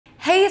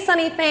Hey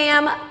Sunny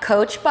fam,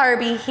 Coach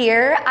Barbie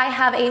here. I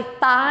have a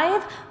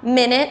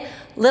 5-minute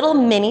little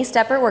mini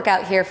stepper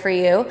workout here for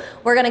you.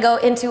 We're gonna go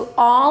into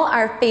all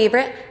our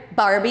favorite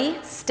Barbie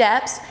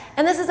steps,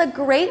 and this is a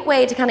great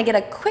way to kind of get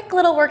a quick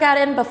little workout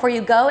in before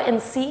you go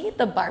and see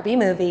the Barbie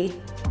movie.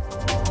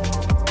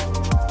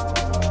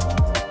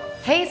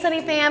 Hey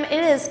Sunny fam,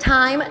 it is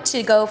time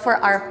to go for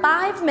our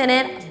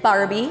 5-minute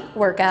Barbie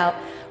workout.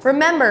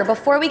 Remember,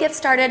 before we get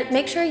started,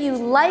 make sure you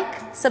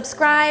like,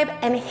 subscribe,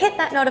 and hit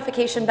that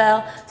notification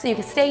bell so you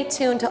can stay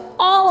tuned to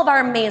all of our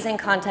amazing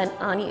content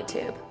on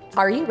YouTube.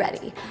 Are you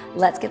ready?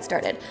 Let's get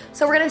started.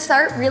 So we're gonna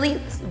start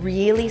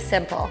really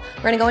simple.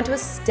 We're gonna go into a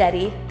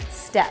steady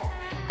step.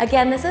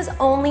 Again, this is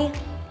only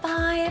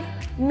 5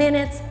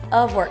 minutes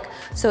of work.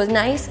 So a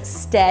nice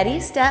steady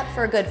step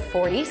for a good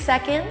 40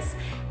 seconds.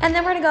 And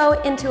then we're gonna go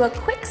into a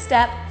quick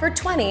step for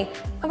 20,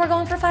 and we're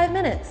going for 5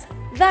 minutes.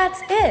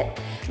 That's it.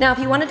 Now, if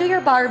you wanna do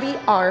your Barbie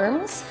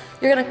arms,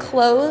 you're gonna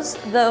close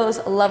those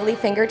lovely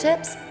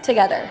fingertips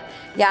together,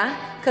 yeah?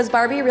 Because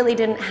Barbie really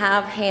didn't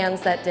have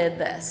hands that did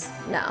this.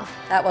 No,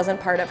 that wasn't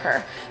part of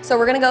her. So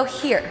we're gonna go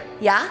here,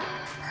 yeah?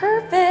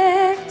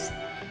 Perfect.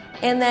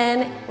 And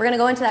then we're gonna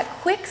go into that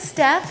quick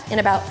step in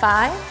about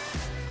 5,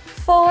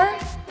 4,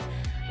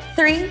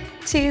 3,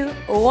 2,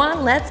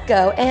 1, let's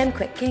go. And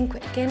quick and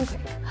quick and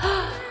quick.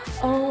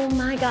 Oh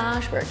my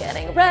gosh, we're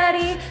getting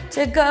ready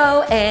to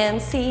go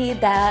and see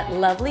that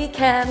lovely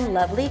Ken,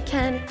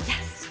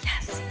 yes,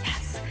 yes,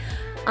 yes.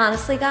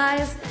 Honestly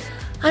guys,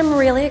 I'm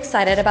really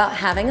excited about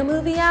having a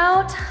movie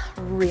out,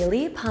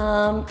 really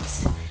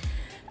pumped.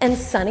 And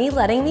Sunny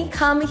letting me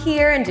come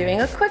here and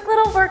doing a quick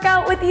little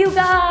workout with you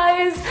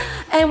guys.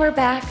 And we're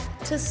back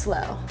to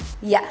slow,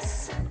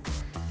 yes.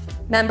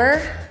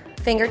 Remember,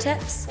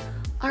 fingertips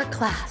are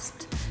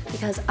clasped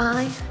because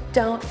I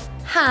don't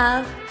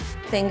have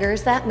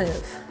fingers that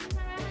move.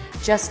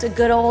 Just a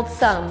good old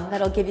thumb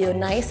that'll give you a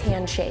nice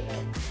handshake.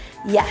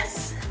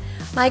 Yes,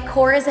 my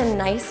core is in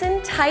nice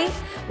and tight.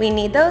 We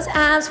need those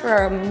abs for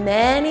our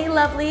many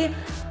lovely,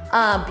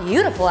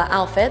 beautiful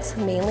outfits,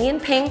 mainly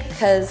in pink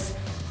because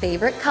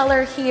favorite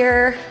color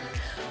here.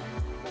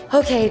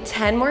 Okay,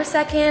 10 more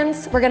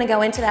seconds. We're gonna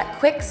go into that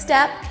quick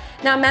step.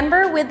 Now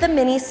remember with the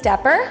mini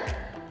stepper,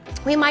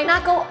 we might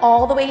not go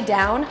all the way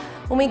down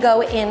when we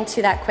go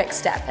into that quick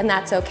step, and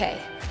that's okay.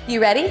 You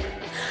ready?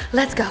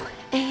 Let's go.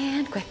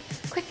 And quick,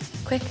 quick,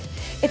 quick.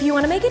 If you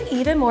want to make it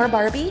even more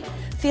Barbie,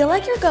 feel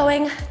like you're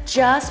going,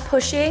 just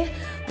pushing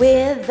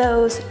with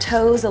those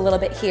toes a little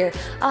bit here.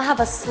 I'll have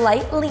a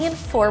slight lean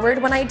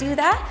forward when I do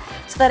that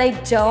so that I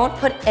don't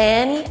put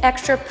any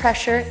extra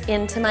pressure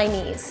into my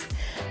knees.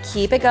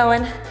 Keep it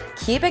going,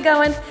 keep it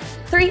going.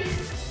 3,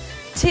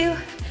 2,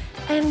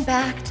 and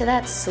back to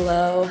that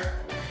slow,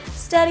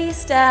 steady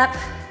step.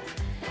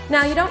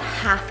 Now you don't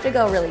have to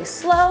go really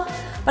slow,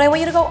 but I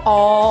want you to go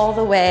all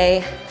the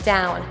way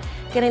down,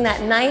 getting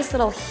that nice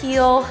little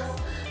heel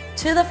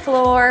to the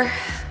floor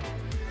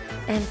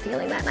and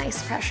feeling that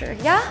nice pressure,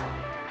 yeah?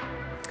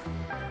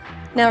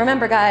 Now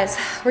remember guys,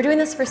 we're doing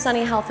this for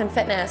Sunny Health and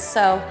Fitness,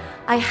 so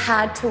I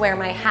had to wear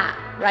my hat,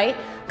 right?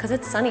 Because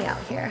it's sunny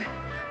out here.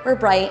 We're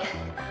bright,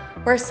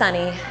 we're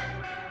sunny,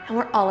 and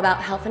we're all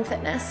about health and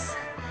fitness.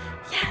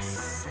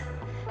 Yes,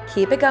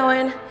 keep it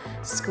going,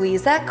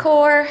 squeeze that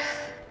core.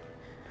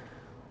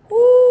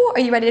 Ooh, are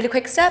you ready to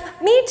quick step?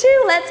 Me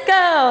too, let's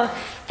go.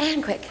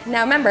 And quick.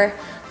 Now remember,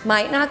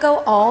 might not go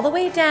all the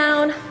way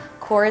down.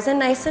 Core is in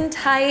nice and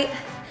tight.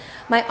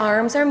 My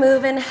arms are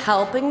moving,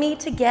 helping me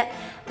to get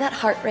that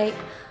heart rate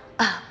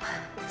up.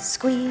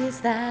 Squeeze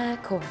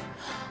that core.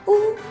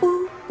 Ooh,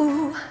 ooh,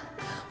 ooh.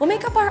 We'll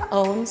make up our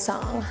own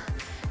song.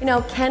 You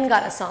know, Ken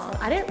got a song.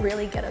 I didn't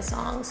really get a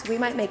song, so we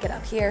might make it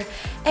up here.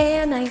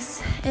 And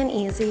nice and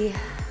easy.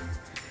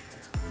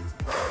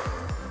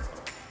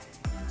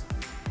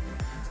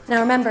 Now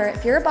remember,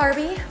 if you're a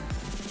Barbie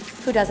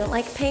who doesn't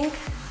like pink,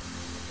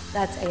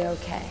 that's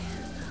a-okay.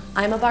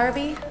 I'm a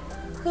Barbie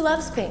who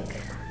loves pink.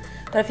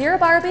 But if you're a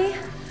Barbie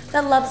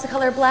that loves the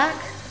color black,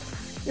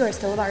 you're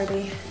still a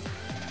Barbie.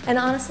 And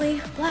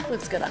honestly, black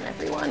looks good on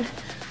everyone,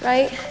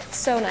 right? It's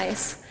so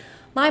nice.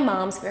 My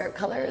mom's favorite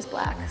color is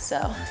black,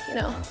 so, you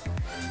know.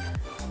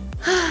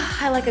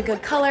 I like a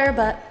good color,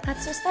 but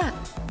that's just that.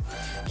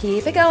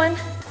 Keep it going.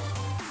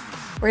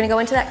 We're gonna go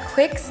into that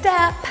quick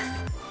step.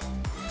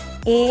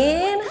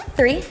 In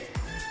 3,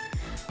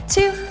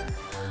 2,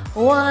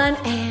 1,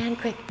 and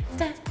quick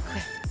step,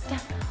 quick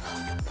step.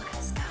 Oh, look at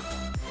us go.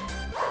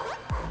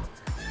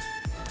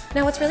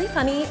 Now what's really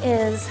funny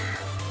is,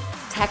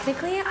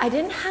 technically, I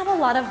didn't have a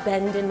lot of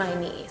bend in my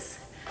knees,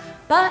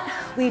 but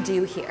we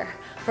do here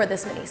for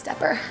this mini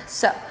stepper.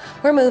 So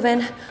we're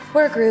moving,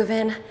 we're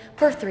grooving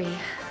for 3,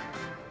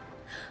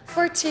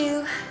 for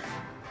 2.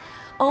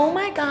 Oh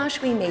my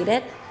gosh, we made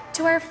it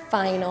to our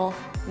final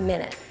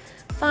minute.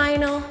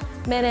 Final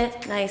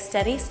minute, nice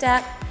steady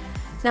step.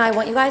 Now I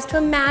want you guys to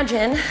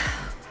imagine,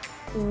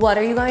 what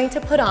are you going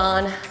to put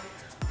on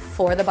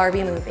for the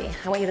Barbie movie?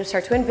 I want you to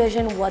start to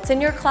envision what's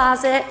in your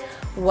closet.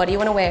 What do you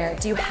want to wear?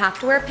 Do you have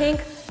to wear pink?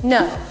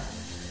 No.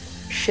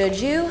 Should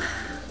you?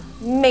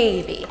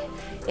 Maybe.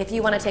 if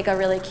you want to take a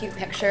really cute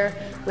picture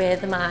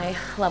with my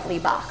lovely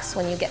box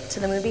when you get to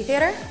the movie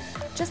theater.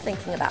 Just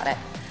thinking about it,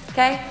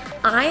 okay?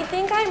 I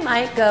think I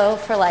might go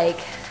for like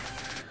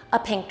a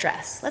pink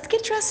dress. Let's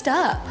get dressed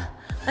up.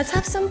 Let's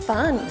have some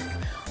fun.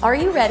 Are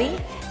you ready?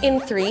 In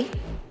 3,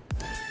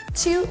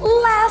 2,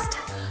 last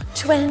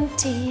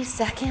 20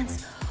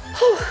 seconds.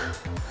 Whew.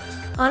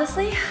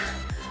 Honestly,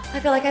 I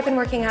feel like I've been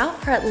working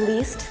out for at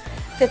least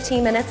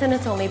 15 minutes and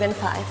it's only been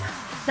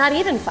 5. Not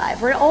even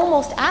 5, we're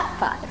almost at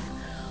 5.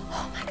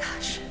 Oh my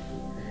gosh,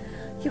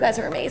 you guys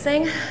are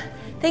amazing.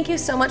 Thank you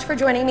so much for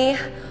joining me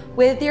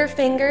with your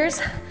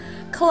fingers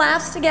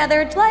clasped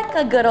together like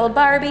a good old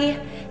Barbie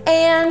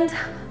and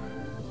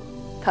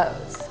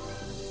pose.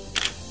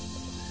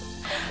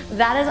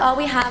 That is all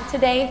we have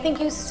today.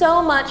 Thank you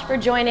so much for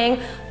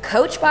joining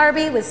Coach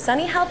Barbie with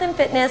Sunny Health and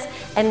Fitness.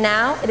 And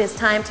now it is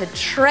time to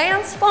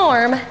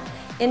transform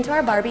into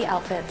our Barbie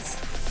outfits.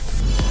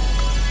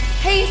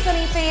 Hey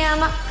Sunny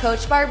fam,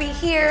 Coach Barbie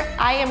here.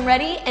 I am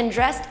ready and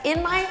dressed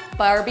in my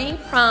Barbie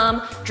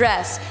prom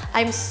dress.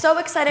 I'm so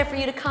excited for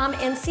you to come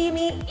and see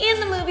me in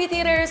the movie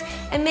theaters,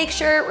 and make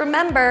sure,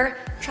 remember,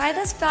 try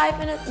this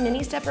 5-minute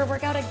mini stepper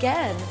workout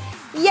again.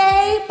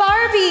 Yay,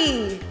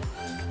 Barbie!